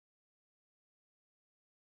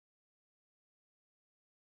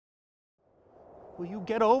Will you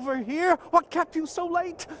get over here? What kept you so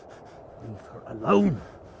late? Leave her alone.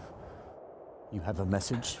 You have a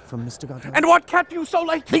message from Mr. Godard? And what kept you so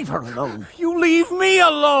late? Leave her alone. You leave me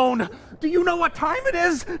alone. Do you know what time it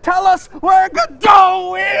is? Tell us where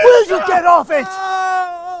Godot is. Will you get off it?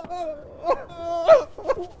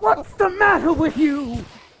 What's the matter with you?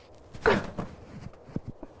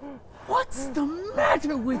 What's the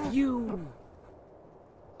matter with you?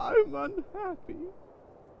 I'm unhappy.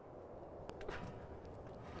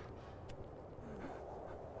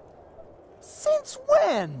 Since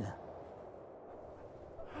when?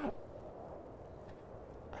 I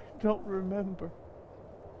don't remember.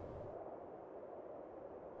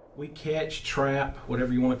 We catch, trap,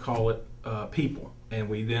 whatever you want to call it, people, and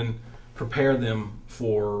we then prepare them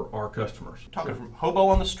for our customers. Talking from hobo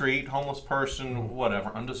on the street, homeless person, whatever,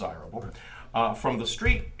 undesirable. From the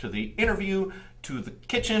street to the interview to the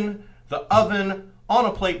kitchen, the oven, on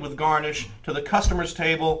a plate with garnish, to the customer's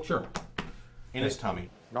table. Sure. In his tummy.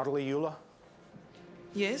 Natalie Eula,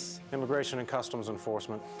 Yes? Immigration and Customs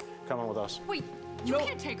Enforcement. Come on with us. Wait, you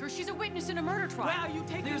can't take her. She's a witness in a murder trial. Wow, you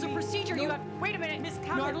taking There's me? a procedure you No. have. Wait a minute, Miss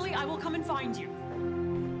Coward. Natalie, I will come and find you.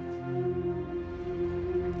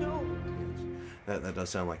 No. That does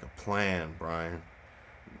sound like a plan, Brian.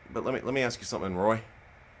 But let me ask you something, Roy.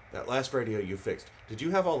 That last radio you fixed, did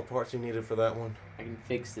you have all the parts you needed for that one? I can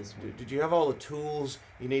fix this one. Did you have all the tools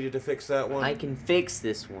you needed to fix that one? I can fix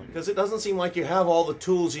this one. Because it doesn't seem like you have all the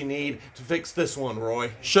tools you need to fix this one,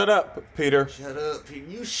 Roy. Shut up, Peter. Shut up, Peter.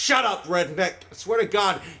 You shut up, redneck. I swear to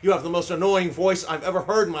God, you have the most annoying voice I've ever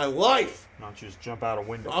heard in my life. Not just jump out a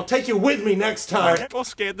window. I'll take you with me next time. I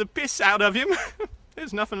scared the piss out of him.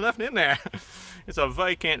 There's nothing left in there. It's a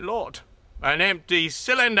vacant lot. An empty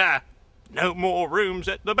cylinder. No more rooms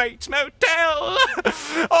at the Bates Motel.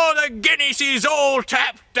 All the Guinness is all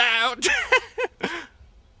tapped out.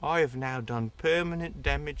 I have now done permanent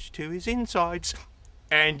damage to his insides.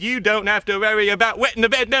 And you don't have to worry about wetting the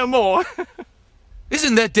bed no more.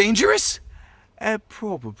 Isn't that dangerous?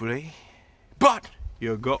 Probably. But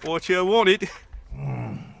you got what you wanted.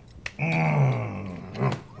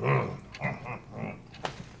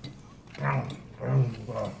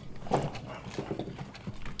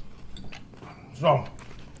 So,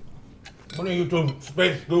 when are you two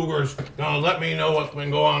space googers gonna let me know what's been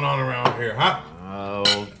going on around here, huh? Oh,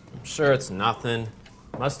 I'm sure it's nothing.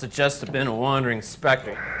 Must have just been a wandering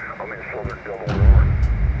specter. I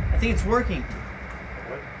think it's working.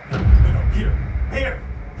 Peter! Peter!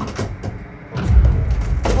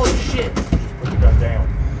 Holy shit! Put the gun down.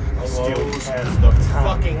 Still has the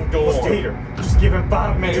fucking door. Peter, just give him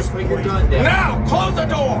 5 minutes. Just put your gun down. Now, close the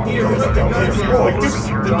door! Peter, put the gun down.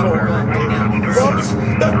 Close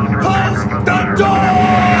the door. Close the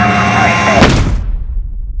door!